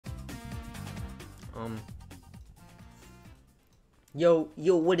Yo,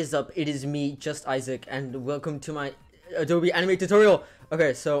 what is up? It is me, Just Isaac, and welcome to my Adobe Animate tutorial.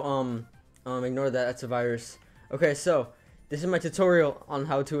 Okay, so, ignore that, that's a virus. Okay, so, this is my tutorial on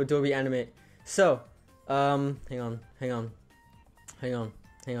how to Adobe Animate. So, hang on.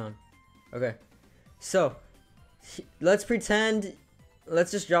 Okay, so, let's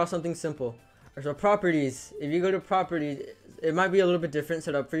just draw something simple. So, properties, if you go to properties, it might be a little bit different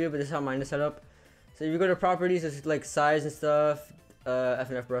set up for you, but this is how mine is set up. So if you go to properties, it's like size and stuff,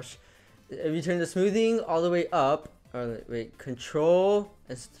 F brush. If you turn the smoothing all the way up, or wait, control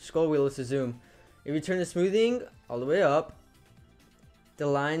and scroll wheel is to zoom. If you turn the smoothing all the way up, the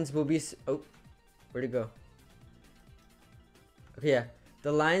lines will be, oh, where'd it go? Okay, yeah,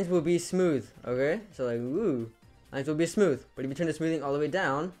 the lines will be smooth, okay? So like, ooh, lines will be smooth. But if you turn the smoothing all the way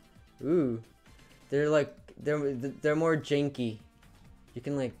down, ooh, they're like, they're more janky. You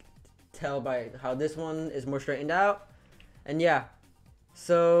can like tell by how this one is more straightened out. And yeah,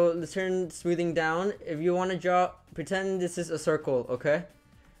 so let's turn smoothing down. If you want to draw, pretend this is a circle, okay?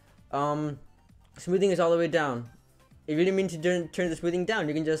 Smoothing is all the way down. If you didn't mean to turn the smoothing down,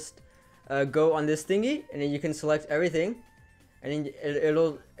 you can just go on this thingy, and then you can select everything, and then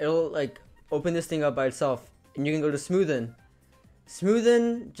it'll like open this thing up by itself, and you can go to smoothen.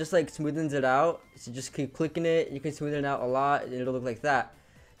 Smoothen just like smoothens it out. So just keep clicking it. You can smoothen it out a lot, and it'll look like that.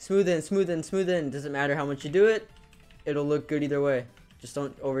 Smoothen. Doesn't matter how much you do it, it'll look good either way. Just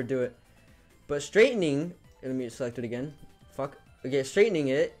don't overdo it. But straightening, let me select it again. Fuck. Okay, straightening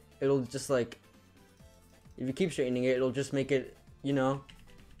it, it'll just like, if you keep straightening it, it'll just make it, you know,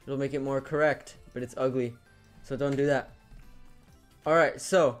 it'll make it more correct, but it's ugly. So don't do that. Alright,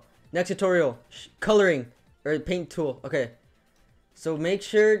 so next tutorial, coloring or paint tool. Okay. So make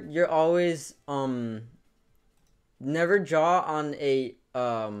sure you're always never draw on a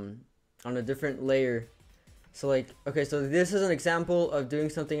different layer. So like, okay, so this is an example of doing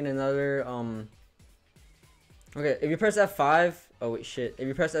something in another okay, if you press F5, oh wait shit, if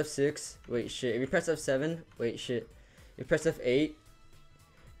you press F6, wait shit, if you press F7, wait shit, if you press F8,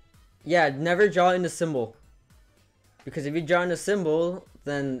 yeah, never draw in the symbol, because if you draw in the symbol,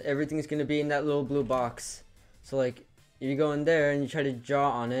 then everything's gonna be in that little blue box. So like, if you go in there and you try to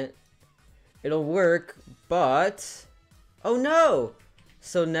draw on it, it'll work, but oh no!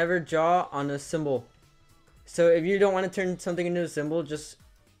 So never draw on a symbol. So if you don't want to turn something into a symbol, just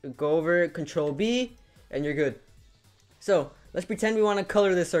go over it, Control B, and you're good. So let's pretend we want to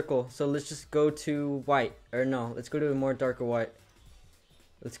color this circle. So let's just go to white, or no, let's go to a more darker white.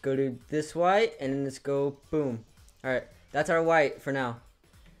 Let's go to this white, and then let's go boom. All right, that's our white for now.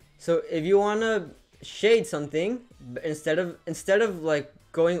 So if you want to shade something, instead of like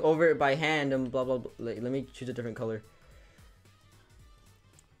going over it by hand and blah blah blah, let me choose a different color.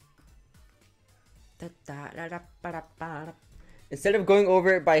 Instead of going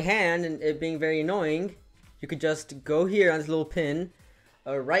over it by hand and it being very annoying, you could just go here on this little pin,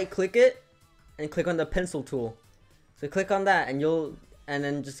 right click it, and click on the pencil tool. So click on that, and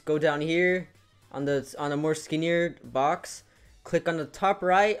then just go down here on a more skinnier box, click on the top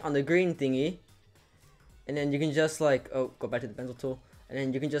right on the green thingy, and then you can just like, oh, go back to the pencil tool, and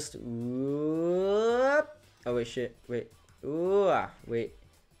then you can just, whoop, oh wait shit, wait, ooh, wait,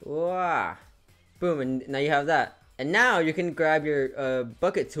 ooh, boom, and now you have that. And now you can grab your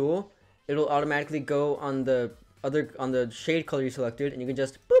bucket tool. It'll automatically go on the shade color you selected, and you can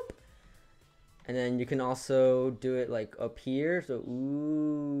just boop. And then you can also do it like up here. So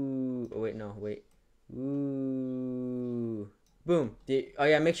ooh, oh wait, no, wait, ooh, boom. Oh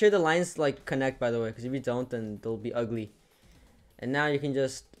yeah, make sure the lines like connect, by the way, because if you don't, then they'll be ugly. And now you can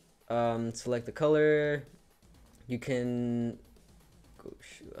just select the color. You can go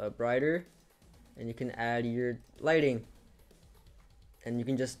brighter. And you can add your lighting, and you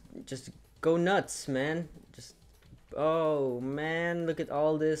can just go nuts, man. Just, oh man, look at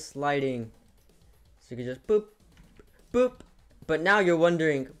all this lighting. So you can just boop boop. But now you're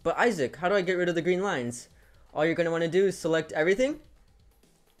wondering, but Isaac, how do I get rid of the green lines? All you're gonna want to do is select everything,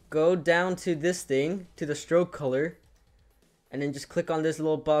 go down to this thing, to the stroke color, and then just click on this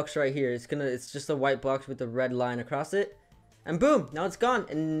little box right here. It's just a white box with a red line across it. And boom, now it's gone.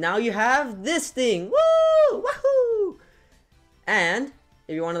 And now you have this thing. Woo! Wahoo! And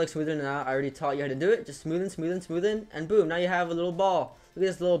if you want to look smoother now, I already taught you how to do it. Just smoothen, and boom, now you have a little ball. Look at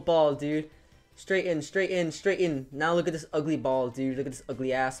this little ball, dude. Straight in. Now look at this ugly ball, dude. Look at this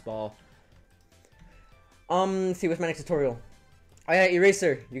ugly ass ball. Let's see, what's my next tutorial? Oh yeah,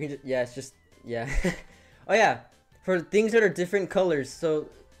 eraser. You can just, yeah, it's just, yeah. Oh yeah, for things that are different colors. So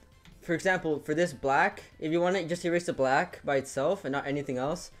for example, for this black, if you want to just erase the black by itself and not anything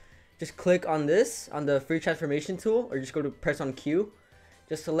else, just click on this, on the free transformation tool, or just go to press on Q.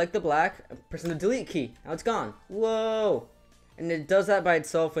 Just select the black, press on the delete key. Now it's gone. Whoa! And it does that by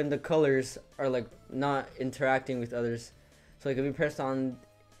itself when the colors are like not interacting with others. So like if you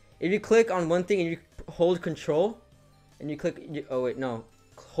click on one thing and you hold control, and you click, oh wait, no,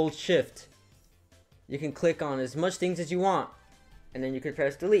 hold shift. You can click on as much things as you want, and then you can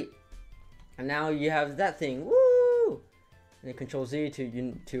press delete. And now you have that thing. Woo! And then Control Z to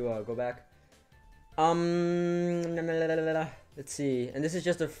go back. Let's see. And this is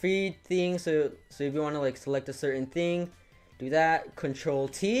just a free thing. So if you want to like select a certain thing, do that. Control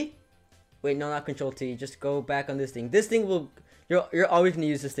T. Wait, no, not Control T. Just go back on this thing. This thing will. You're always gonna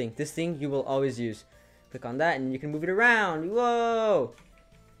use this thing. This thing you will always use. Click on that, and you can move it around. Whoa.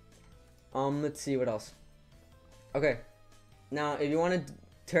 Let's see what else. Okay. Now, if you want to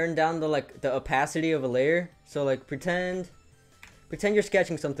turn down the opacity of a layer, so like pretend you're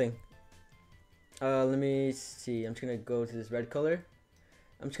sketching something. Let me see. I'm just gonna go to this red color.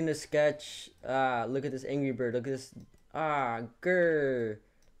 I'm just gonna sketch. Look at this angry bird. Look at this. Grr.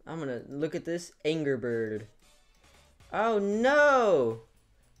 I'm gonna look at this anger bird. Oh no!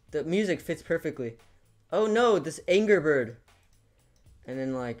 The music fits perfectly. Oh no, this anger bird. And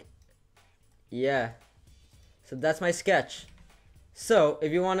then like, yeah. So that's my sketch. So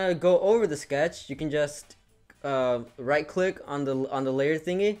if you want to go over the sketch, you can just right click on the layer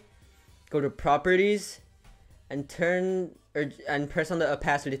thingy, go to properties, and press on the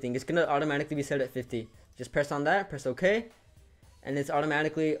opacity thing. It's gonna automatically be set at 50. Just press on that, press OK, and it's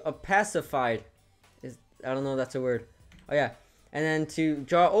automatically opacified. I don't know if that's a word. Oh yeah. And then to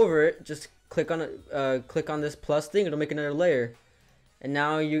draw over it, just click on this plus thing. It'll make another layer. And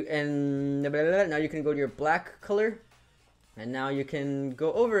now you can go to your black color, and now you can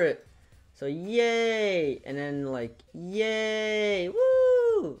go over it. So yay! And then like yay!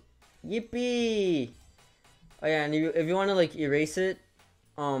 Woo! Yippee! Oh yeah, and if you want to like erase it,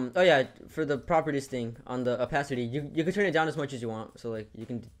 oh yeah, for the properties thing on the opacity, you can turn it down as much as you want. So like you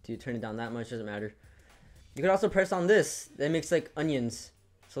can turn it down that much, doesn't matter. You can also press on this. That makes like onions.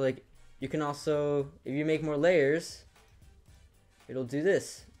 So like you can also, if you make more layers, it'll do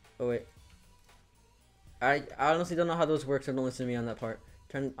this. Oh wait, I honestly don't know how those work, so don't listen to me on that part.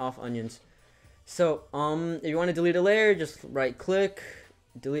 Turn off onions. So if you want to delete a layer, just right click,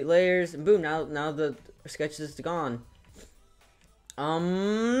 delete layers, and boom, now the sketch is gone.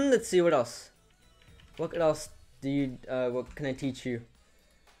 Let's see what else. What else do you what can I teach you?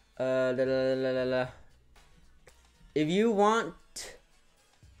 If you want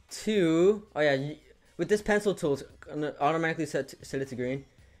to, oh yeah, with this pencil tool, it's gonna automatically set it to green.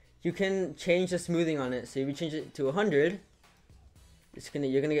 You can change the smoothing on it. So if you change it to 100,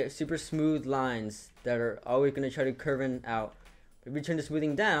 you're gonna get super smooth lines that are always gonna try to curve in out. If you turn the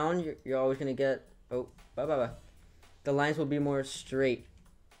smoothing down, you're always gonna get the lines will be more straight.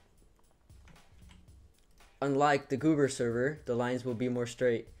 Unlike the Goober server, the lines will be more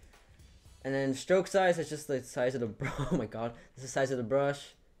straight. And then stroke size is just the size of the brush. Oh my god, it's the size of the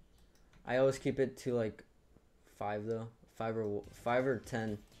brush. I always keep it to like 5 though. 5 or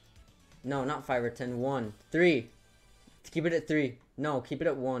 10. No, not 5 or 10. 1, 3. Keep it at 3. No, keep it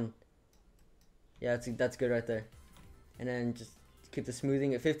at 1. Yeah, that's good right there. And then just keep the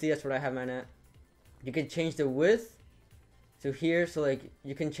smoothing at 50. That's what I have mine at. You can change the width to here. So like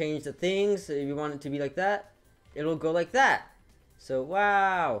you can change the things. So if you want it to be like that, it'll go like that. So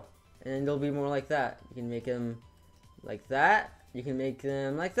wow. And then they'll be more like that. You can make them like that. You can make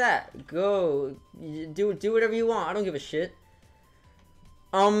them like that. Go. Do whatever you want. I don't give a shit.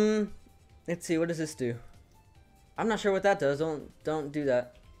 Let's see. What does this do? I'm not sure what that does. Don't do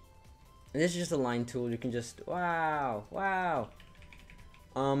that. And this is just a line tool. You can just wow.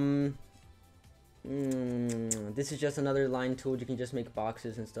 This is just another line tool. You can just make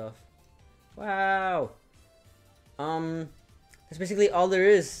boxes and stuff. Wow. That's basically all there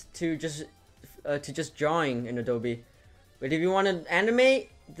is to just drawing in Adobe. But if you want to animate,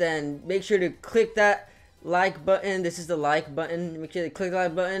 then make sure to click that like button. This is the like button. Make sure to click the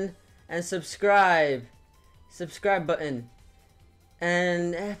like button and subscribe. Subscribe button.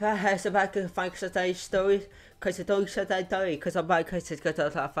 And if I can find stories, because I don't because I'm by because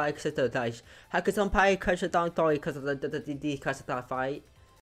I fight. How can some pie because I don't because of the fight.